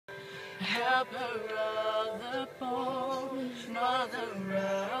Help her of the poor, mother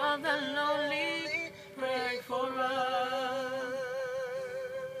of the lonely, pray for us.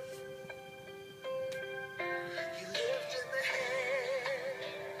 You lifted the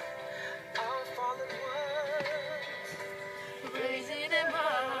hand of fallen ones, raising them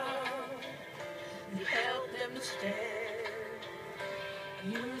up, you help them to stand.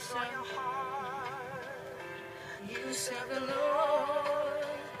 You saw your heart, you serve the Lord,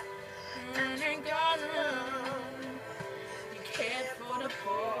 and in God's love, you cared for the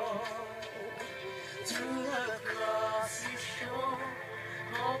poor. Through the cross you show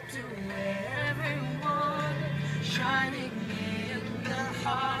hope to everyone, shining in the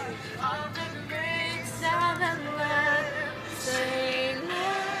heart of the great silent land. Say,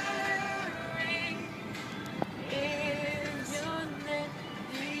 Mary, is your name,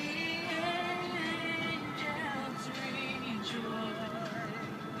 the angels rejoice.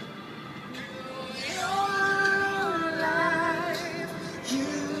 Through your life,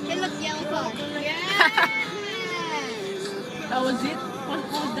 It looks yellow card. Yeah. that was it? What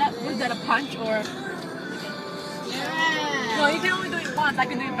was that? Was that a punch or? Yeah. No, you can only do it once. I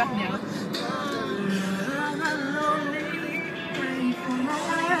can do it back now.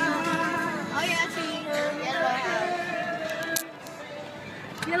 Oh yeah, see, yellow.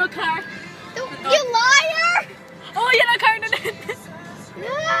 Yellow card. You liar! Oh, yellow card. No!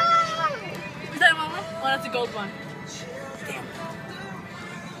 Is that a one? Oh, that's a gold one. Damn.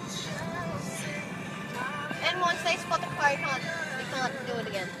 And once they spot the card, we can't do it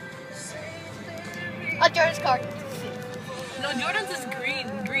again. Oh, Jordan's card. No, Jordan's is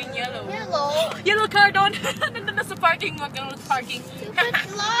green, yellow. Yellow. Yellow card on. That's the parking. McDonald's parking. Stupid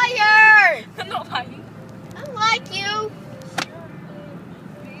liar! I'm not lying. I like you.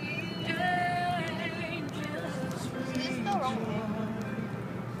 There's no wrong with me.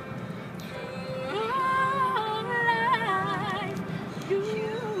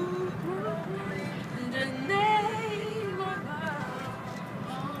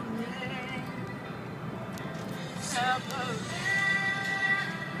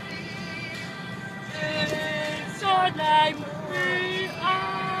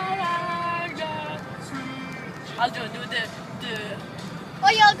 I'll do the Oh,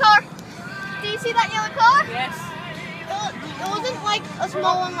 yellow car. Do you see that yellow car? yes. It wasn't like a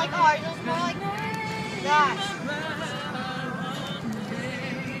small one like ours. It was more like that.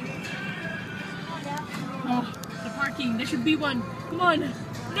 Oh, the parking. There should be one. Come on.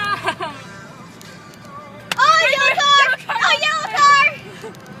 No. Oh, yellow car! Oh, yellow car!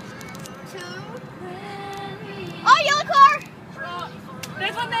 Two. Oh, yellow car! Oh,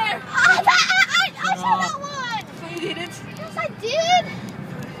 there's one there. Oh, I saw that one! So you didn't? Yes, I did!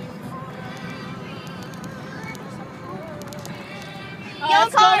 Yellow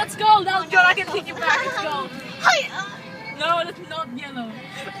let's car. go, let's go. Now, John, I can take you back. Let's go. Hi, No, that's not yellow.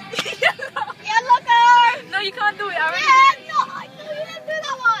 Yellow. yellow car! No, you can't do it. I already Yeah, no, you didn't do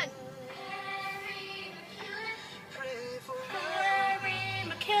that one.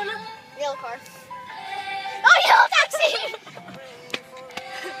 Marymackillop. Yellow car. Oh, yellow taxi!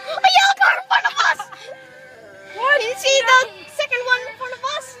 A yellow car in front of us! What? Can you see the second one in front of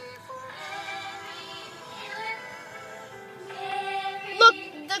us? Look,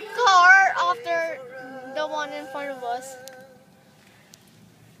 the car after the one in front of us.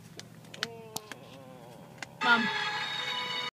 Mom.